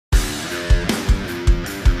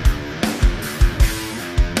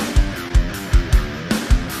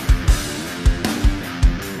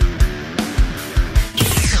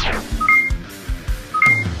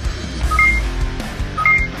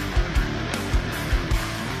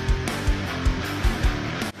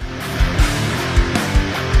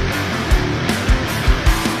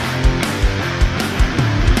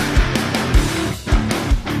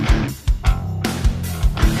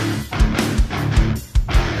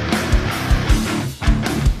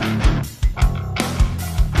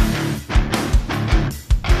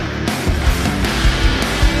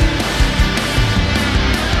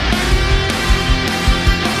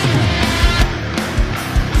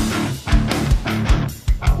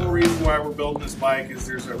why we're building this bike is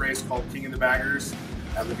there's a race called King of the Baggers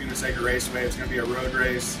at Laguna Seca Raceway. It's going to be a road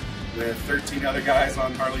race with 13 other guys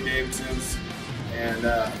on Harley-Davidsons, and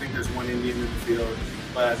I think there's one Indian in the field.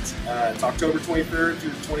 But it's October 23rd through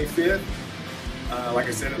the 25th. Like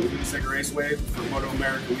I said, at Laguna Seca Raceway for Moto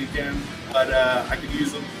America weekend. But I could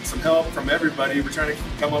use some help from everybody. We're trying to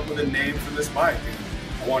come up with a name for this bike,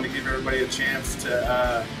 and I wanted to give everybody a chance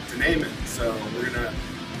to name it. So we're gonna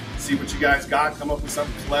see what you guys got, come up with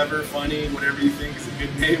something clever, funny, whatever you think is a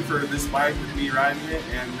good name for this bike with me riding it,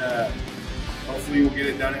 and hopefully we'll get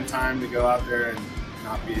it done in time to go out there and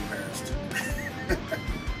not be embarrassed.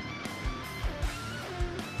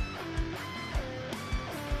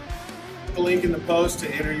 Put the link in the post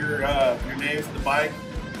to enter your name for the bike.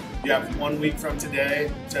 You have 1 week from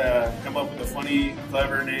today to come up with a funny,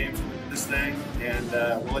 clever name for this thing, and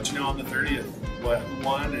we'll let you know on the 30th who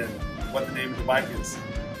won and what the name of the bike is.